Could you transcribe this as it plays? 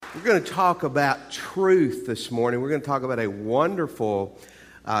We're going to talk about truth this morning. We're going to talk about a wonderful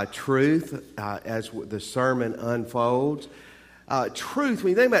truth as the sermon unfolds. Truth, when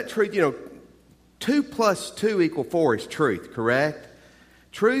you think about truth, 2 plus 2 equal 4 is truth, correct?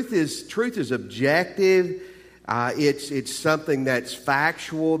 Truth is objective. It's something that's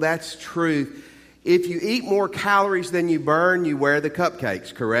factual. That's truth. If you eat more calories than you burn, you wear the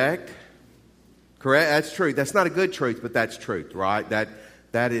cupcakes, correct? Correct? That's truth. That's not a good truth, but that's truth, right?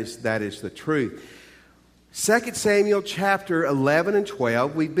 That is the truth. 2 Samuel chapter 11 and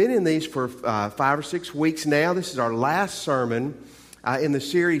 12. We've been in these for 5 or 6 weeks now. This is our last sermon in the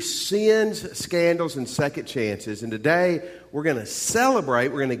series Sins, Scandals, and Second Chances. And today we're going to celebrate,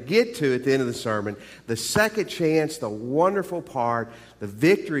 we're going to get to at the end of the sermon, the second chance, the wonderful part, the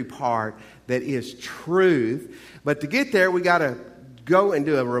victory part that is truth. But to get there, we got to go and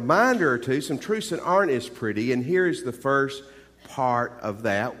do a reminder or two, some truths that aren't as pretty. And here's the first part of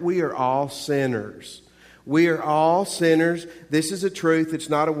that. We are all sinners. We are all sinners. This is a truth. It's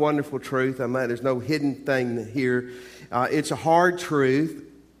not a wonderful truth. There's no hidden thing here. It's a hard truth,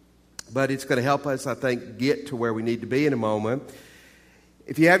 but it's going to help us, I think, get to where we need to be in a moment.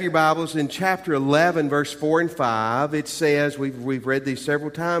 If you have your Bibles, in chapter 11, verse 4 and 5, it says, we've read these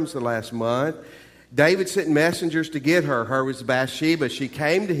several times the last month, David sent messengers to get her. Her was Bathsheba. She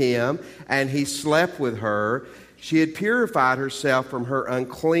came to him, and he slept with her. She had purified herself from her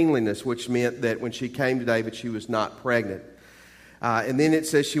uncleanliness, which meant that when she came to David, she was not pregnant. And then it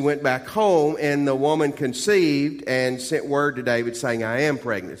says she went back home, and the woman conceived and sent word to David saying, I am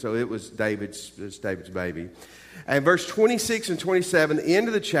pregnant. So it was David's baby. And verse 26 and 27, the end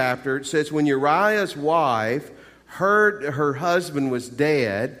of the chapter, it says, when Uriah's wife heard her husband was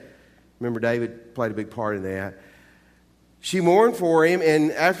dead, remember David played a big part in that, she mourned for him,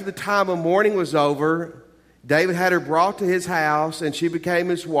 and after the time of mourning was over, David had her brought to his house, and she became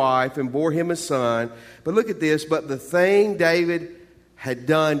his wife and bore him a son. But look at this. But the thing David had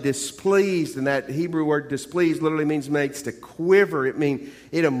done displeased, and that Hebrew word displeased literally means makes to quiver. It means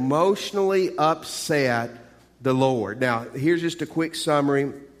it emotionally upset the Lord. Now, here's just a quick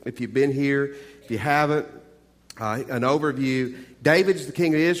summary. If you've been here, if you haven't, an overview. David's the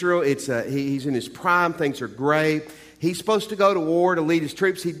king of Israel. He's in his prime. Things are great. He's supposed to go to war to lead his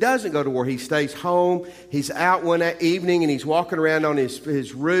troops. He doesn't go to war. He stays home. He's out one evening, and he's walking around on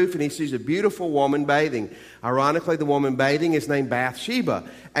his roof, and he sees a beautiful woman bathing. Ironically, the woman bathing is named Bathsheba.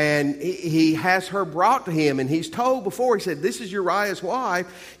 And he has her brought to him, and he's told before, he said, this is Uriah's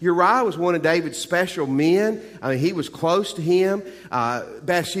wife. Uriah was one of David's special men. He was close to him.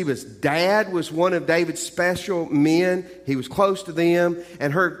 Bathsheba's dad was one of David's special men. He was close to them.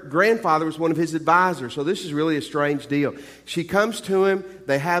 And her grandfather was one of his advisors. So this is really a strange deal. She comes to him,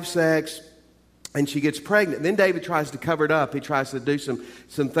 they have sex, and she gets pregnant. Then David tries to cover it up. He tries to do some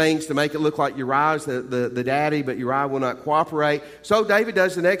things to make it look like Uriah's the daddy, but Uriah will not cooperate. So David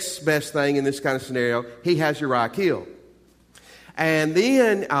does the next best thing in this kind of scenario. He has Uriah killed. And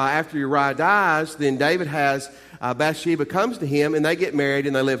then after Uriah dies, then David has Bathsheba comes to him, and they get married,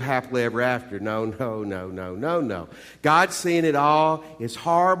 and they live happily ever after. No. God's seeing it all. It's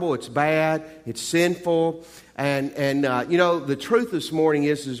horrible. It's bad. It's sinful. And the truth this morning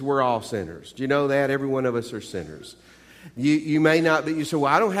is we're all sinners. Do you know that? Every one of us are sinners. You may not be. You say,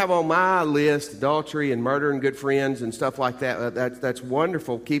 well, I don't have on my list adultery and murder and good friends and stuff like that. That's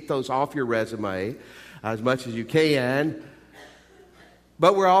wonderful. Keep those off your resume as much as you can.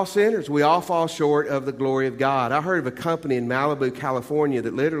 But we're all sinners. We all fall short of the glory of God. I heard of a company in Malibu, California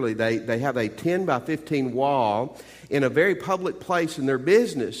that literally they have a 10 by 15 wall in a very public place in their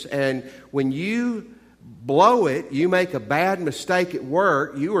business. And when you blow it, you make a bad mistake at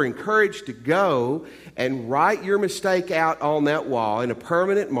work, you are encouraged to go and write your mistake out on that wall in a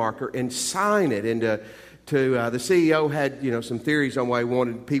permanent marker and sign it. And the CEO had some theories on why he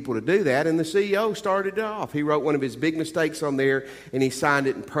wanted people to do that, and the CEO started it off. He wrote one of his big mistakes on there, and he signed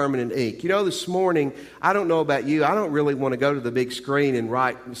it in permanent ink. This morning, I don't know about you, I don't really want to go to the big screen and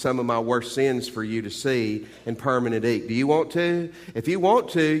write some of my worst sins for you to see in permanent ink. Do you want to? If you want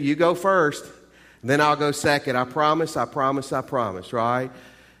to, you go first. Then I'll go second. I promise, right?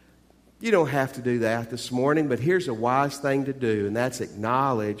 You don't have to do that this morning, but here's a wise thing to do, and that's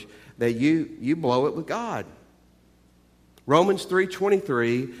acknowledge that you blow it with God. Romans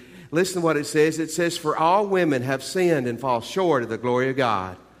 3:23, listen to what it says. It says, for all women have sinned and fall short of the glory of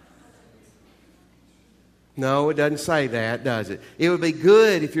God. No, it doesn't say that, does it? It would be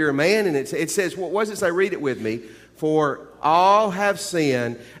good if you're a man, and it says, what does it say? Read it with me. For all have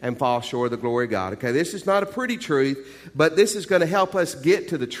sinned and fall short of the glory of God. Okay, this is not a pretty truth, but this is going to help us get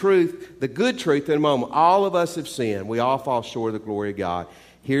to the truth, the good truth in a moment. All of us have sinned. We all fall short of the glory of God.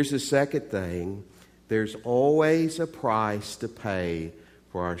 Here's the second thing. There's always a price to pay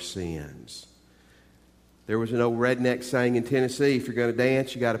for our sins. There was an old redneck saying in Tennessee, if you're going to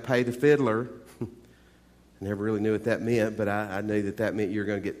dance, you got to pay the fiddler. I never really knew what that meant, but I knew that meant you were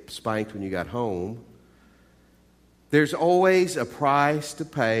going to get spanked when you got home. There's always a price to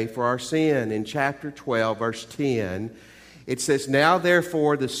pay for our sin. In chapter 12, verse 10, it says, now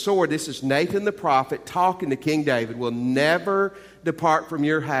therefore the sword, this is Nathan the prophet talking to King David, will never depart from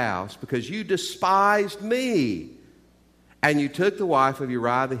your house because you despised me and you took the wife of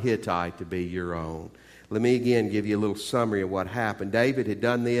Uriah the Hittite to be your own. Let me again give you a little summary of what happened. David had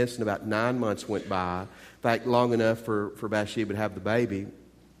done this and about 9 months went by. In fact, long enough for Bathsheba to have the baby.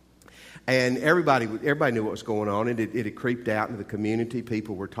 And everybody knew what was going on. It had creeped out into the community.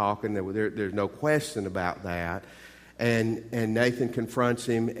 People were talking. There's no question about that. And Nathan confronts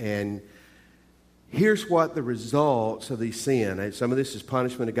him. And here's what the results of these sin. Some of this is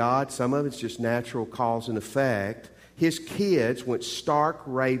punishment of God. Some of it's just natural cause and effect. His kids went stark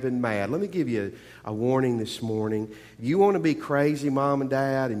raving mad. Let me give you a warning this morning. You want to be crazy, Mom and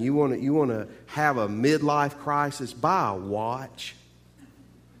Dad, and you want to have a midlife crisis, buy a watch.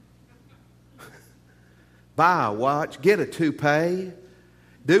 Buy a watch. Get a toupee.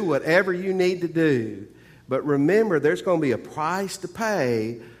 Do whatever you need to do. But remember, there's going to be a price to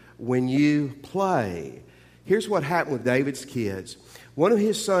pay when you play. Here's what happened with David's kids. One of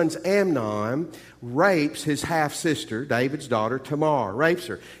his sons, Amnon, rapes his half-sister, David's daughter, Tamar, rapes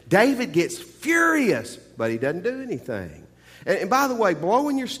her. David gets furious, but he doesn't do anything. And by the way,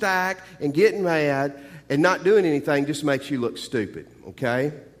 blowing your stack and getting mad and not doing anything just makes you look stupid,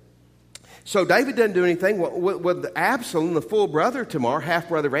 okay? So David doesn't do anything. With Absalom, the full brother of Tamar,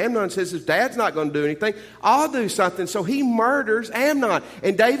 half-brother of Amnon, says his dad's not going to do anything. I'll do something. So he murders Amnon.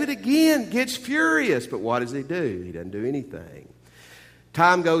 And David again gets furious. But what does he do? He doesn't do anything.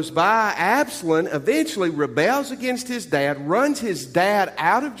 Time goes by. Absalom eventually rebels against his dad, runs his dad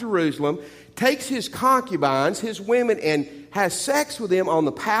out of Jerusalem, takes his concubines, his women, and has sex with them on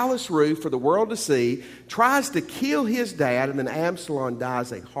the palace roof for the world to see, tries to kill his dad, and then Absalom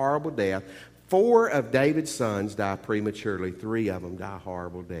dies a horrible death. 4 of David's sons die prematurely. 3 of them die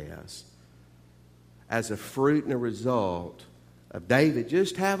horrible deaths. As a fruit and a result of David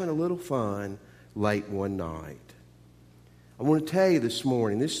just having a little fun late one night. I want to tell you this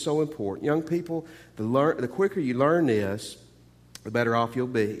morning, this is so important. Young people, the quicker you learn this, the better off you'll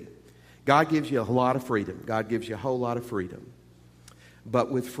be. God gives you a lot of freedom. God gives you a whole lot of freedom.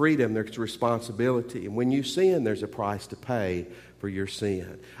 But with freedom, there's responsibility. And when you sin, there's a price to pay for your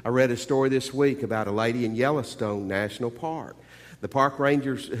sin. I read a story this week about a lady in Yellowstone National Park. The park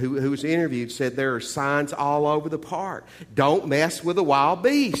rangers who was interviewed said there are signs all over the park. Don't mess with the wild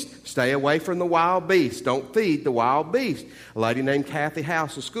beast. Stay away from the wild beast. Don't feed the wild beast. A lady named Kathy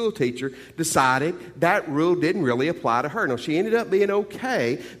House, a school teacher, decided that rule didn't really apply to her. Now, she ended up being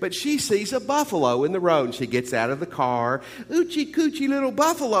okay, but she sees a buffalo in the road, and she gets out of the car. Oochie coochie little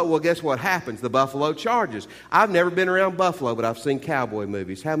buffalo. Well, guess what happens? The buffalo charges. I've never been around buffalo, but I've seen cowboy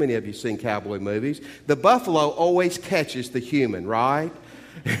movies. How many of you have seen cowboy movies? The buffalo always catches the human, right?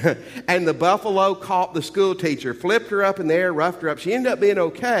 And the buffalo caught the school teacher, flipped her up in the air, roughed her up. She ended up being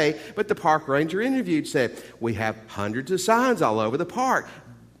okay, but the park ranger interviewed said, we have hundreds of signs all over the park.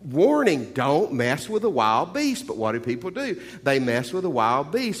 Warning, don't mess with a wild beast. But what do people do? They mess with a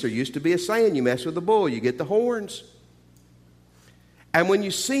wild beast. There used to be a saying, you mess with a bull, you get the horns. And when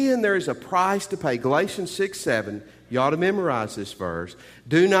you sin, there is a price to pay. Galatians 6:7. You ought to memorize this verse.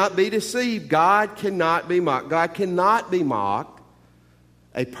 Do not be deceived. God cannot be mocked. God cannot be mocked.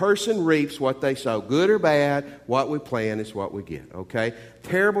 A person reaps what they sow. Good or bad, what we plant is what we get. Okay?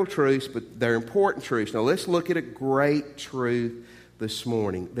 Terrible truths, but they're important truths. Now let's look at a great truth this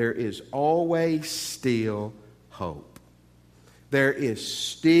morning. There is always still hope. There is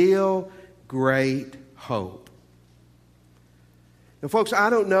still great hope. Now, folks, I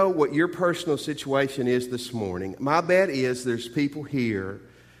don't know what your personal situation is this morning. My bet is there's people here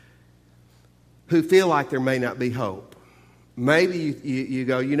who feel like there may not be hope. Maybe you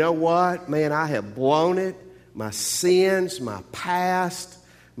go, you know what? Man, I have blown it. My sins, my past,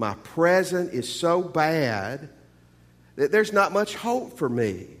 my present is so bad that there's not much hope for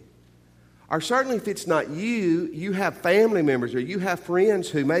me. Or certainly if it's not you, you have family members or you have friends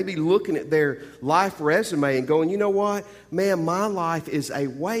who may be looking at their life resume and going, you know what? Man, my life is a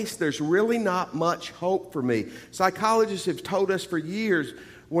waste. There's really not much hope for me. Psychologists have told us for years,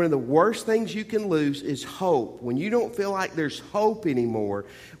 one of the worst things you can lose is hope. When you don't feel like there's hope anymore,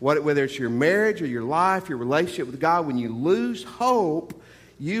 whether it's your marriage or your life, your relationship with God, when you lose hope,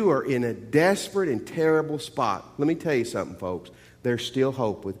 you are in a desperate and terrible spot. Let me tell you something, folks. there's still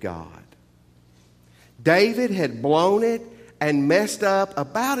hope with God. David had blown it and messed up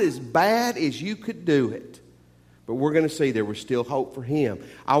about as bad as you could do it. But we're going to see there was still hope for him.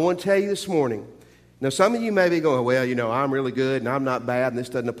 I want to tell you this morning, now some of you may be going, well, I'm really good and I'm not bad and this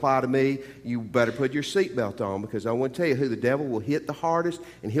doesn't apply to me. You better put your seatbelt on, because I want to tell you who the devil will hit the hardest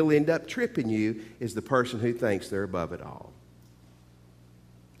and he'll end up tripping you is the person who thinks they're above it all.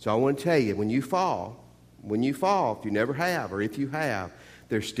 So I want to tell you, when you fall, if you never have or if you have,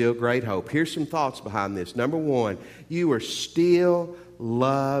 there's still great hope. Here's some thoughts behind this. Number one, you are still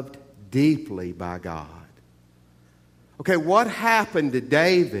loved deeply by God. Okay, what happened to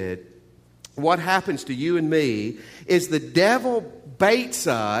David, what happens to you and me, is the devil baits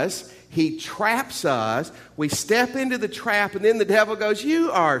us, he traps us, we step into the trap, and then the devil goes,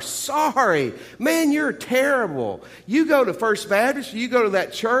 you are sorry. Man, you're terrible. You go to First Baptist, you go to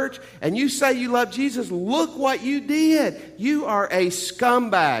that church, and you say you love Jesus. Look what you did. You are a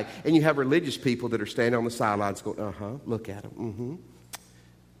scumbag. And you have religious people that are standing on the sidelines going, look at them.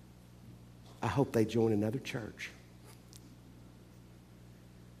 I hope they join another church.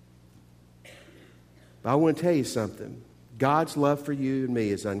 But I want to tell you something. God's love for you and me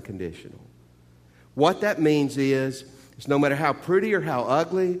is unconditional. What that means is no matter how pretty or how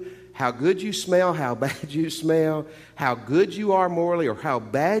ugly, how good you smell, how bad you smell, how good you are morally or how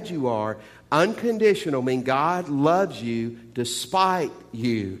bad you are, unconditional means God loves you despite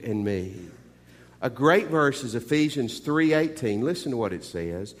you and me. A great verse is Ephesians 3:18. Listen to what it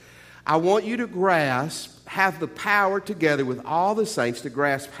says. I want you to grasp, have the power together with all the saints to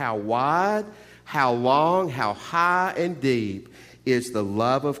grasp how wide, how long, how high and deep is the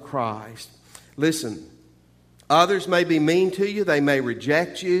love of Christ. Listen, others may be mean to you. They may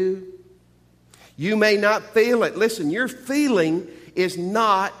reject you. You may not feel it. Listen, your feeling is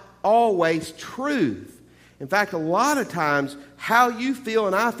not always truth. In fact, a lot of times, how you feel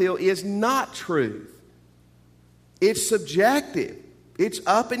and I feel is not truth. It's subjective. It's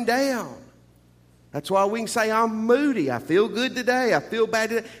up and down. That's why we can say, I'm moody. I feel good today. I feel bad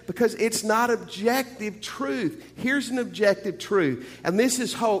today. Because it's not objective truth. Here's an objective truth. And this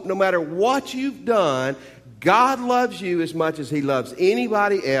is hope. No matter what you've done, God loves you as much as He loves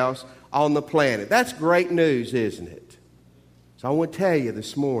anybody else on the planet. That's great news, isn't it? So I want to tell you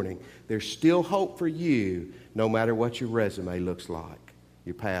this morning, there's still hope for you no matter what your resume looks like.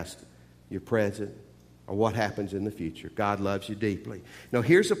 Your past, your present, or what happens in the future. God loves you deeply. Now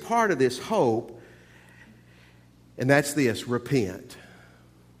here's a part of this hope. And that's this, repent.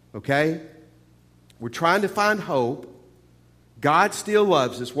 Okay? We're trying to find hope. God still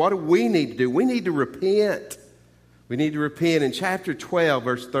loves us. What do we need to do? We need to repent. We need to repent. In chapter 12,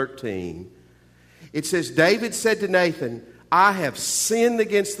 verse 13, it says, David said to Nathan, I have sinned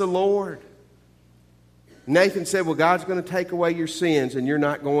against the Lord. Nathan said, well, God's going to take away your sins and you're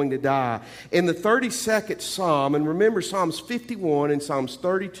not going to die. In the 32nd Psalm, and remember Psalms 51 and Psalms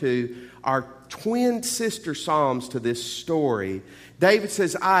 32 are twin sister psalms to this story. David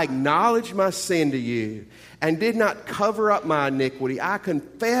says, I acknowledge my sin to you and did not cover up my iniquity. I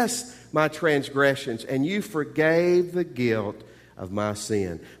confess my transgressions and you forgave the guilt of my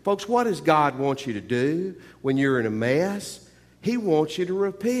sin. Folks, what does God want you to do when you're in a mess? He wants you to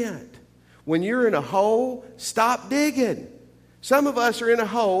repent. When you're in a hole, stop digging. Some of us are in a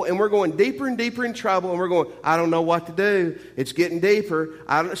hole and we're going deeper and deeper in trouble and we're going, I don't know what to do. It's getting deeper.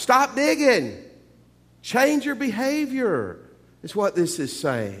 Stop digging. Change your behavior is what this is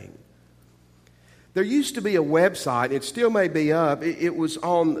saying. There used to be a website, it still may be up. It was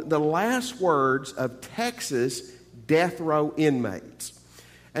on the last words of Texas death row inmates.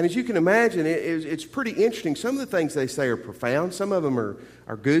 And as you can imagine, it's pretty interesting. Some of the things they say are profound. Some of them are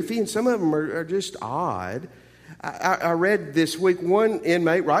goofy and some of them are just odd. I read this week one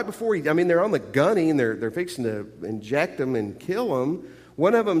inmate right before they're on the gunny and they're fixing to inject them and kill them.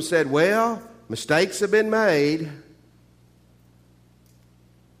 One of them said, well, mistakes have been made.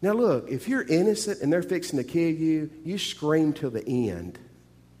 Now look, if you're innocent and they're fixing to kill you, you scream till the end.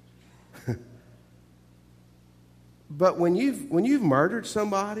 But when you've murdered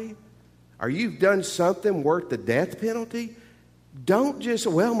somebody or you've done something worth the death penalty, don't just,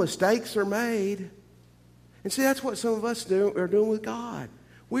 mistakes are made. And see, that's what some of us are doing with God.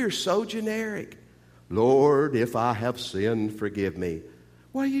 We are so generic. Lord, if I have sinned, forgive me.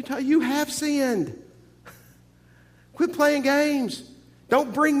 What are you talking? You have sinned. Quit playing games.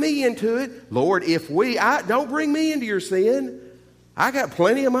 Don't bring me into it. Lord, don't bring me into your sin. I got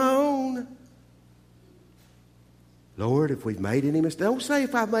plenty of my own. Lord, if we've made any mistakes, don't say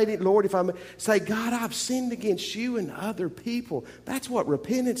if I've made it, Lord, say, God, I've sinned against you and other people. That's what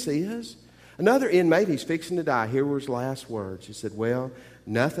repentance is. Another inmate, he's fixing to die. Here were his last words. He said, well,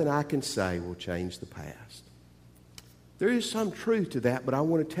 nothing I can say will change the past. There is some truth to that, but I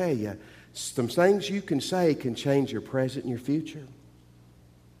want to tell you, some things you can say can change your present and your future.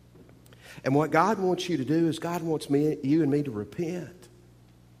 And what God wants you to do is God wants you and me to repent.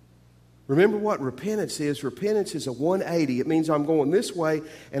 Remember what repentance is. Repentance is a 180. It means I'm going this way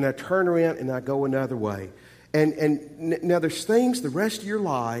and I turn around and I go another way. And now there's things the rest of your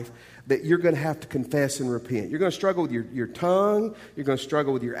life that you're going to have to confess and repent. You're going to struggle with your tongue. You're going to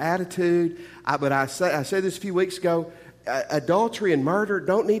struggle with your attitude. But I said this a few weeks ago, adultery and murder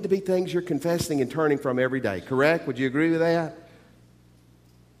don't need to be things you're confessing and turning from every day. Correct? Would you agree with that?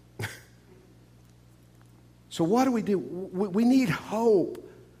 So what do? We need hope.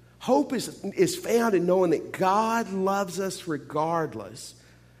 Hope is found in knowing that God loves us regardless.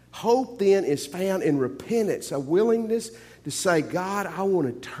 Hope then is found in repentance, a willingness to say, God, I want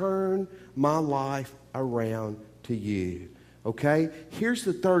to turn my life around to you. Okay? Here's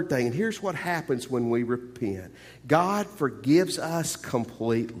the third thing, and here's what happens when we repent. God forgives us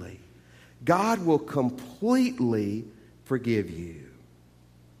completely. God will completely forgive you.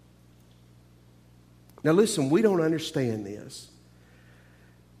 Now listen, we don't understand this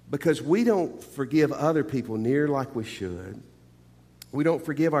because we don't forgive other people near like we should. We don't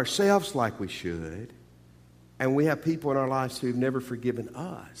forgive ourselves like we should. And we have people in our lives who've never forgiven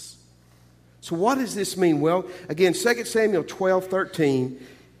us. So what does this mean? Well, again, 2 Samuel 12:13,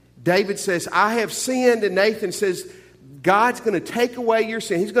 David says, I have sinned. And Nathan says, God's going to take away your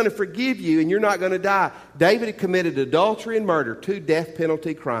sin. He's going to forgive you and you're not going to die. David had committed adultery and murder, 2 death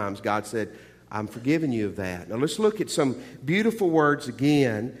penalty crimes. God said, I'm forgiving you of that. Now let's look at some beautiful words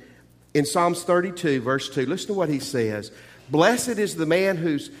again in Psalms 32, verse 2. Listen to what he says. Blessed is the man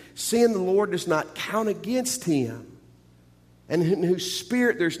whose sin the Lord does not count against him, and in whose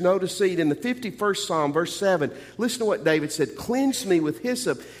spirit there's no deceit. In the 51st Psalm, verse 7, listen to what David said. Cleanse me with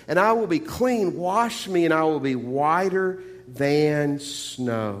hyssop, and I will be clean. Wash me, and I will be whiter than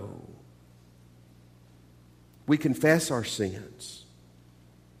snow. We confess our sins.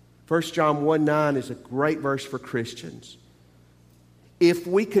 1 John 1:9 is a great verse for Christians. If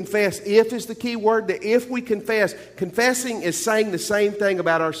we confess, if is the key word, that if we confess, confessing is saying the same thing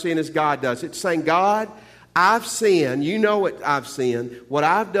about our sin as God does. It's saying, God, I've sinned. You know what I've sinned. What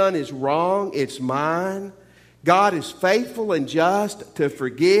I've done is wrong. It's mine. God is faithful and just to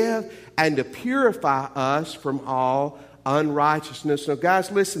forgive and to purify us from all unrighteousness. So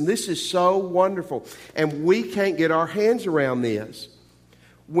guys, listen, this is so wonderful. And we can't get our hands around this.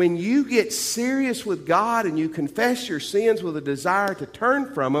 When you get serious with God and you confess your sins with a desire to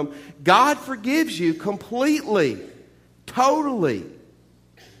turn from them, God forgives you completely, totally.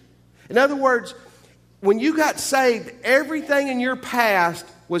 In other words, when you got saved, everything in your past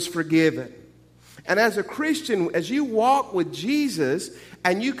was forgiven. And as a Christian, as you walk with Jesus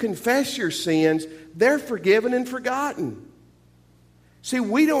and you confess your sins, they're forgiven and forgotten. See,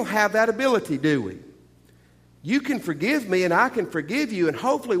 we don't have that ability, do we? You can forgive me and I can forgive you and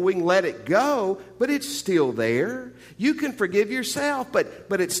hopefully we can let it go, but it's still there. You can forgive yourself,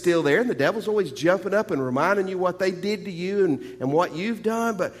 but it's still there. And the devil's always jumping up and reminding you what they did to you and what you've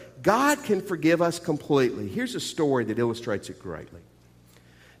done. But God can forgive us completely. Here's a story that illustrates it greatly.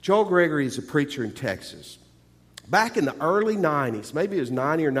 Joel Gregory is a preacher in Texas. Back in the early 90s, maybe it was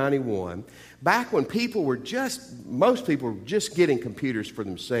 90 or 91, back when most people were just getting computers for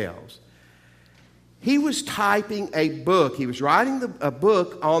themselves, he was typing a book. He was writing a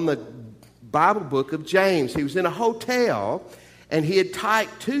book on the Bible book of James. He was in a hotel, and he had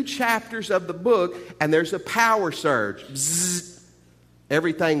typed 2 chapters of the book, and there's a power surge. Bzzz.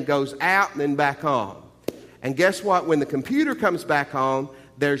 Everything goes out and then back on. And guess what? When the computer comes back on,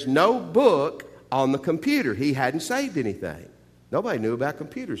 there's no book on the computer. He hadn't saved anything. Nobody knew about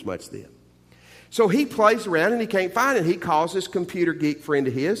computers much then. So he plays around and he can't find it. He calls this computer geek friend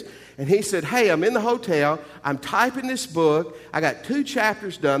of his and he said, hey, I'm in the hotel. I'm typing this book. I got 2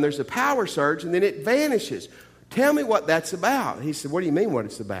 chapters done. There's a power surge and then it vanishes. Tell me what that's about. He said, what do you mean what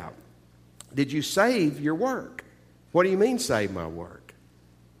it's about? Did you save your work? What do you mean save my work?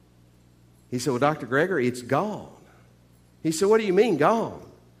 He said, well, Dr. Gregory, it's gone. He said, what do you mean gone?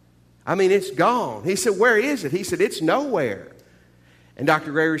 I mean, it's gone. He said, where is it? He said, it's nowhere. And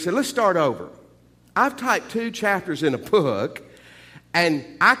Dr. Gregory said, let's start over. I've typed 2 chapters in a book, and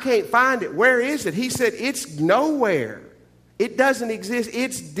I can't find it. Where is it? He said, it's nowhere. It doesn't exist.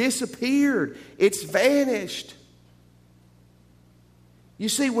 It's disappeared. It's vanished. You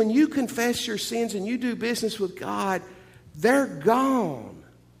see, when you confess your sins and you do business with God, they're gone.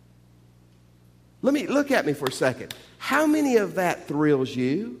 Look at me for a second. How many of that thrills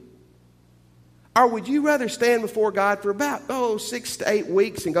you? Or would you rather stand before God for about, 6 to 8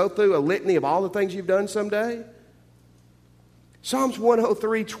 weeks and go through a litany of all the things you've done someday? Psalms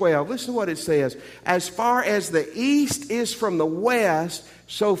 103:12. Listen to what it says. As far as the east is from the west,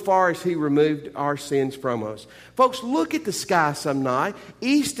 so far as He removed our sins from us. Folks, look at the sky some night.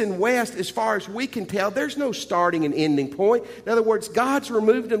 East and west, as far as we can tell, there's no starting and ending point. In other words, God's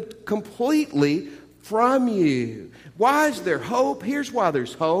removed them completely from you. Why is there hope? Here's why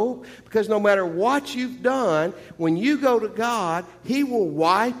there's hope. Because no matter what you've done, when you go to God, He will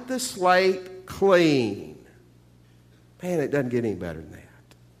wipe the slate clean. Man, it doesn't get any better than that.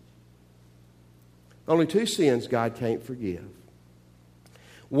 Only 2 sins God can't forgive.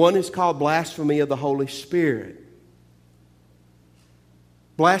 One is called blasphemy of the Holy Spirit.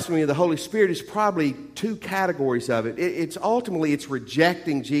 Blasphemy of the Holy Spirit is probably 2 categories of it. It's ultimately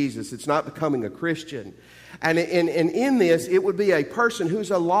rejecting Jesus. It's not becoming a Christian. And in this, it would be a person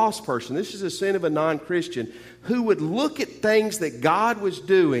who's a lost person. This is a sin of a non-Christian who would look at things that God was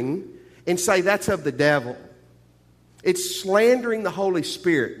doing and say that's of the devil. It's slandering the Holy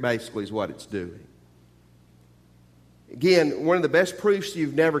Spirit, basically, is what it's doing. Again, one of the best proofs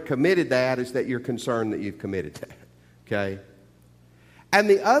you've never committed that is that you're concerned that you've committed that. Okay? And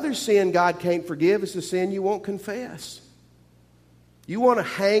the other sin God can't forgive is the sin you won't confess. You want to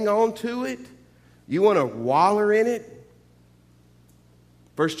hang on to it. You want to waller in it.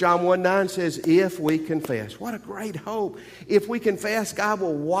 1 John 1:9 says, if we confess. What a great hope. If we confess, God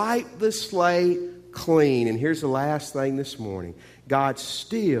will wipe the slate clean. And here's the last thing this morning. God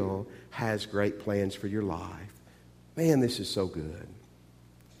still has great plans for your life. Man, this is so good.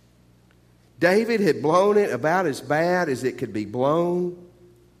 David had blown it about as bad as it could be blown.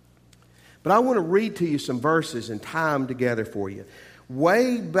 But I want to read to you some verses and tie them together for you.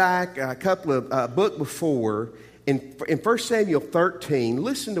 Way back a couple of book before, in 1 Samuel 13,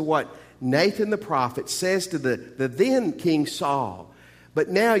 listen to what Nathan the prophet says to the then King Saul. But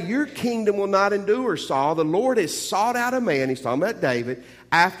now your kingdom will not endure, Saul. The Lord has sought out a man, he's talking about David,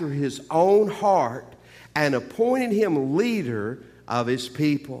 after his own heart, and appointed him leader of his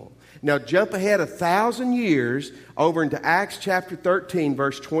people. Now jump ahead 1,000 years over into Acts chapter 13,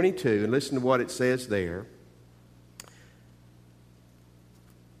 verse 22, and listen to what it says there.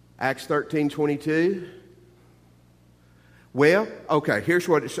 Acts 13:22. Well, okay, here's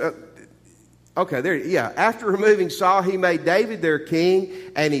what it's... After removing Saul, he made David their king,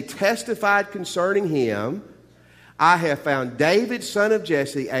 and he testified concerning him, I have found David, son of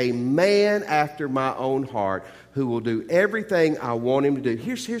Jesse, a man after my own heart, who will do everything I want him to do.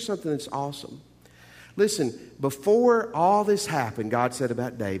 Here's something that's awesome. Listen, before all this happened, God said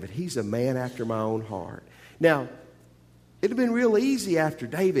about David, he's a man after my own heart. Now, it would have been real easy after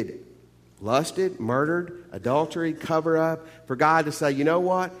David lusted, murdered, adultery, cover up, for God to say, you know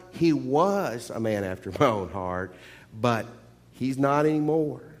what? He was a man after my own heart, but he's not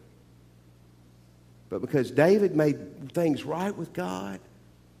anymore. But because David made things right with God,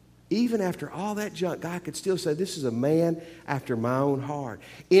 even after all that junk, God could still say, this is a man after my own heart.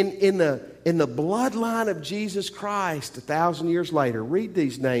 In the bloodline of Jesus Christ, 1,000 years later, read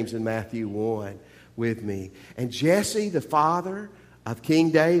these names in Matthew 1 with me. And Jesse, the father of King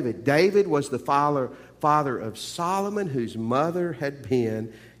David. David was the father of Solomon, whose mother had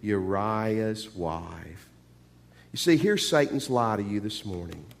been Uriah's wife. You see, here's Satan's lie to you this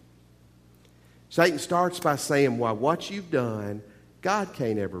morning. Satan starts by saying, well, what you've done, God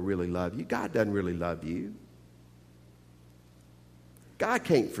can't ever really love you. God doesn't really love you. God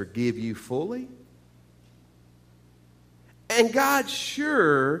can't forgive you fully. And God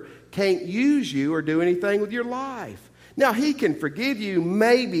sure can't use you or do anything with your life. Now, He can forgive you,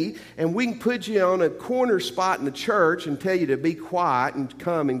 maybe, and we can put you on a corner spot in the church and tell you to be quiet and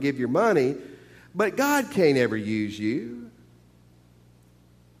come and give your money, but God can't ever use you.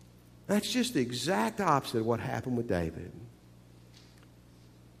 That's just the exact opposite of what happened with David.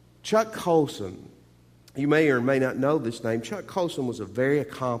 Chuck Colson, you may or may not know this name. Chuck Colson was a very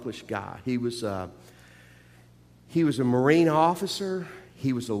accomplished guy. He was a Marine officer.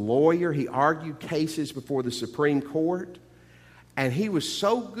 He was a lawyer. He argued cases before the Supreme Court. And he was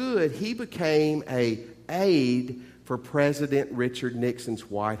so good, he became an aide for President Richard Nixon's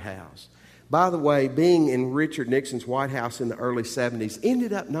White House. By the way, being in Richard Nixon's White House in the early 70s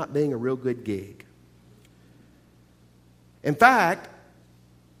ended up not being a real good gig. In fact,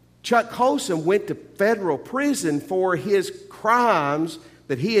 Chuck Colson went to federal prison for his crimes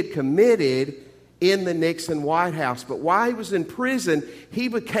that he had committed in the Nixon White House. But while he was in prison, he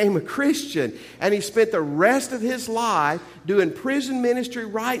became a Christian. And he spent the rest of his life doing prison ministry,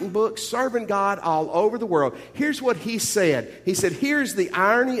 writing books, serving God all over the world. Here's what he said. He said, here's the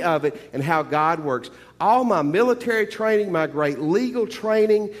irony of it and how God works. All my military training, my great legal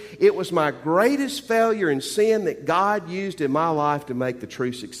training, it was my greatest failure and sin that God used in my life to make the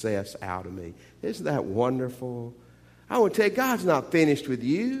true success out of me. Isn't that wonderful? I want to tell you, God's not finished with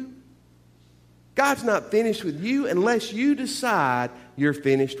you. God's not finished with you unless you decide you're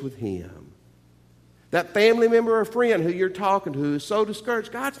finished with Him. That family member or friend who you're talking to who is so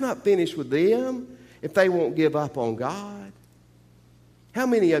discouraged, God's not finished with them if they won't give up on God. How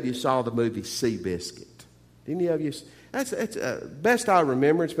many of you saw the movie Seabiscuit? Any of you? That's best I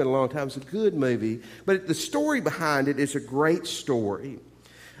remember. It's been a long time. It's a good movie. But the story behind it is a great story.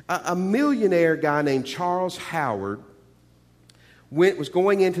 A millionaire guy named Charles Howard was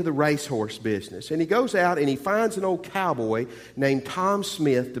going into the racehorse business. And he goes out and he finds an old cowboy named Tom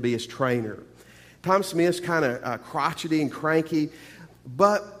Smith to be his trainer. Tom Smith's kind of crotchety and cranky.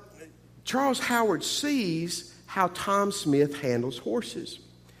 But Charles Howard sees how Tom Smith handles horses.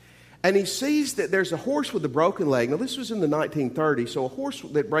 And he sees that there's a horse with a broken leg. Now, this was in the 1930s, so a horse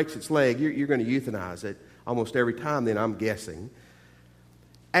that breaks its leg, you're going to euthanize it almost every time then, I'm guessing.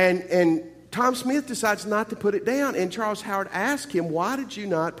 And Tom Smith decides not to put it down. And Charles Howard asked him, why did you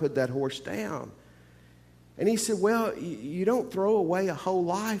not put that horse down? And he said, well, you don't throw away a whole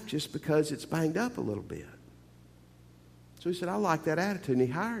life just because it's banged up a little bit. So he said, I like that attitude, and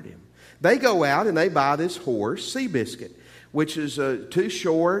he hired him. They go out and they buy this horse, Seabiscuit, which is too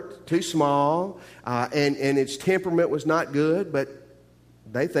short, too small, and its temperament was not good, but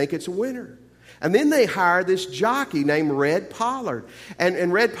they think it's a winner. And then they hire this jockey named Red Pollard.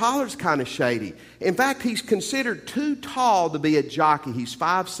 And Red Pollard's kind of shady. In fact, he's considered too tall to be a jockey. He's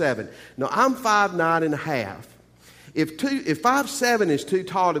 5'7". Now, I'm 5'9 and a half. If 5'7" is too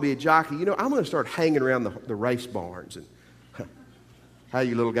tall to be a jockey, I'm going to start hanging around the race barns. And how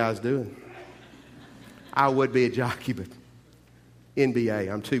you little guys doing? I would be a jockey, but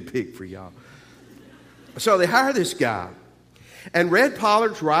NBA, I'm too big for y'all. So they hire this guy. And Red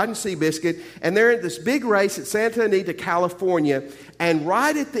Pollard's riding Seabiscuit, and they're at this big race at Santa Anita, California. And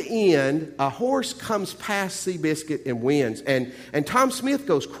right at the end, a horse comes past Seabiscuit and wins. And Tom Smith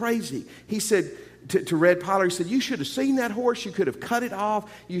goes crazy. He said to Red Pollard, he said, you should have seen that horse. You could have cut it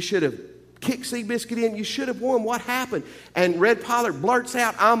off. You should have kicked Seabiscuit in. You should have won. What happened? And Red Pollard blurts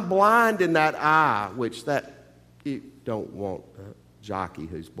out, I'm blind in that eye, which you don't want a jockey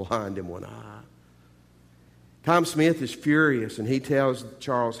who's blind in one eye. Tom Smith is furious, and he tells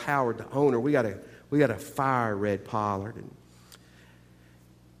Charles Howard, the owner, we got to fire Red Pollard. And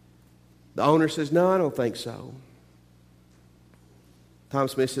the owner says, no, I don't think so. Tom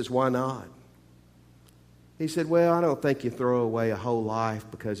Smith says, why not? He said, well, I don't think you throw away a whole life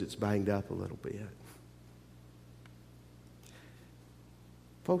because it's banged up a little bit.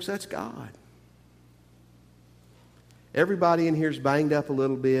 Folks, that's God. Everybody in here is banged up a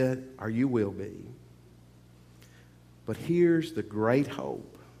little bit, or you will be. But here's the great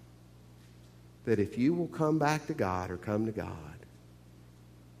hope, that if you will come back to God or come to God,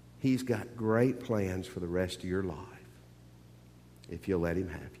 He's got great plans for the rest of your life if you'll let Him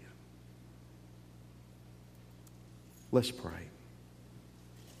have you. Let's pray.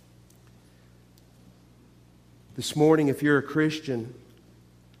 This morning, if you're a Christian,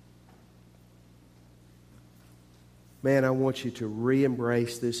 man, I want you to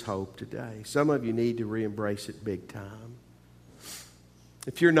re-embrace this hope today. Some of you need to re-embrace it big time.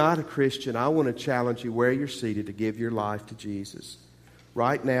 If you're not a Christian, I want to challenge you where you're seated to give your life to Jesus.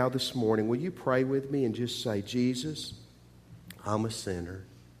 Right now, this morning, will you pray with me and just say, Jesus, I'm a sinner,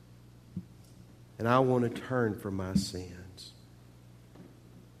 and I want to turn from my sins.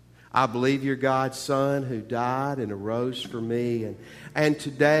 I believe you're God's Son who died and arose for me. And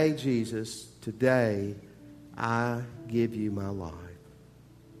today, Jesus, today, I give you my life.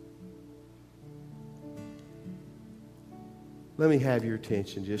 Let me have your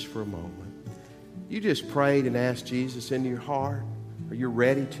attention just for a moment. You just prayed and asked Jesus into your heart, or you're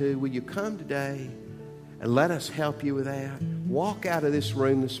ready to. Will you come today and let us help you with that? Walk out of this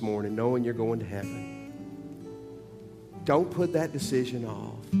room this morning knowing you're going to heaven. Don't put that decision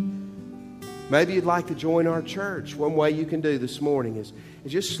off. Maybe you'd like to join our church. One way you can do this morning is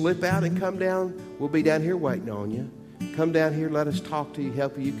just slip out and come down. We'll be down here waiting on you. Come down here, let us talk to you,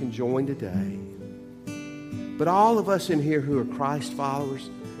 help you. You can join today. But all of us in here who are Christ followers,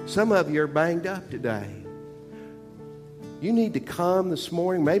 some of you are banged up today. You need to come this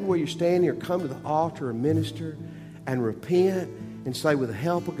morning, maybe where you're standing here, come to the altar or minister and repent and say, with the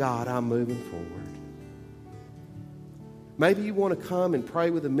help of God, I'm moving forward. Maybe you want to come and pray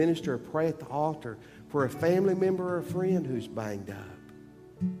with a minister or pray at the altar for a family member or a friend who's banged up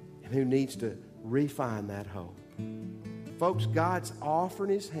and who needs to refine that hope. Folks, God's offering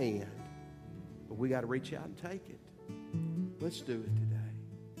His hand, but we got to reach out and take it. Let's do it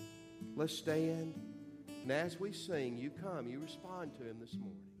today. Let's stand, and as we sing, you come, you respond to Him this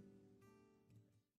morning.